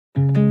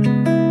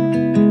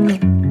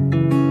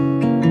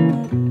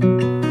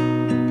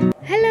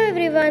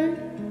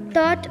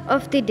Thought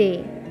of the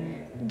day.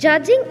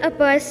 Judging a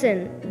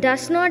person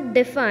does not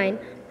define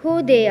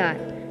who they are,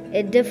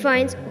 it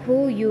defines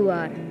who you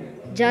are.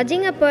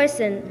 Judging a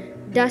person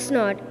does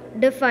not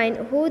define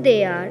who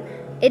they are,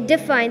 it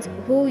defines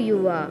who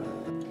you are.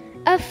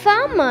 A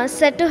farmer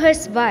said to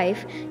his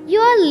wife, "You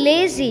are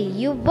lazy,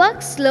 you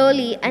work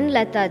slowly and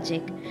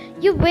lethargic.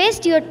 You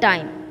waste your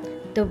time."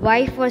 The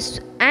wife was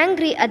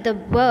angry at the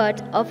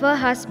words of her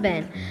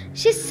husband.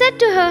 She said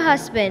to her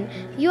husband,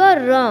 "You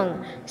are wrong.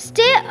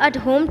 Stay at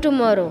home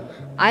tomorrow.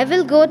 I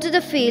will go to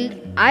the field.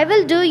 I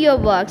will do your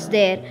works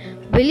there.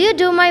 Will you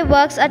do my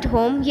works at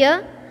home here?"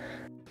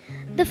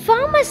 The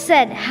farmer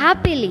said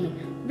happily,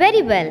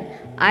 "Very well.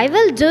 I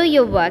will do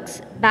your works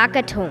back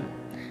at home."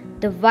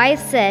 The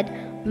wife said,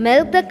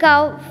 "Milk the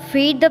cow,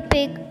 feed the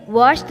pig,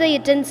 wash the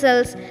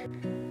utensils,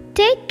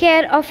 take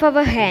care of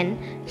our hen,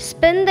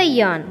 spin the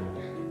yarn."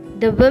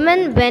 The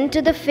woman went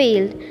to the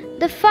field.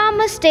 The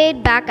farmer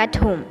stayed back at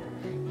home.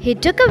 He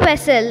took a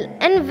vessel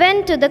and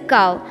went to the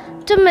cow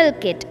to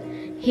milk it.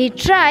 He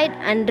tried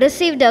and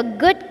received a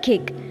good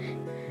kick.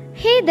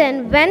 He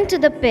then went to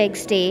the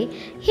pigsty.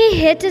 He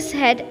hit his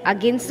head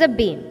against the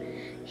beam.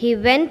 He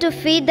went to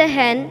feed the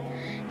hen.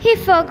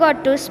 He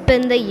forgot to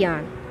spin the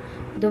yarn.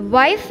 The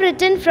wife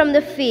returned from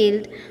the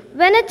field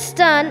when it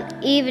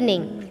turned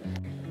evening.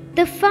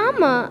 The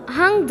farmer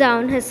hung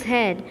down his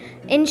head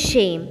in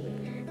shame.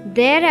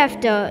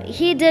 Thereafter,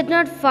 he did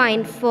not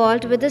find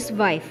fault with his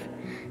wife.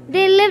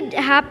 They lived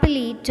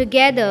happily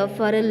together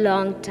for a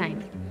long time.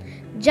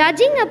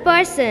 Judging a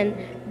person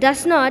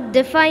does not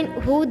define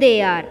who they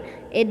are,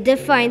 it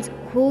defines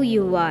who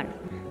you are.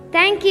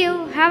 Thank you.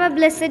 Have a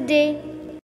blessed day.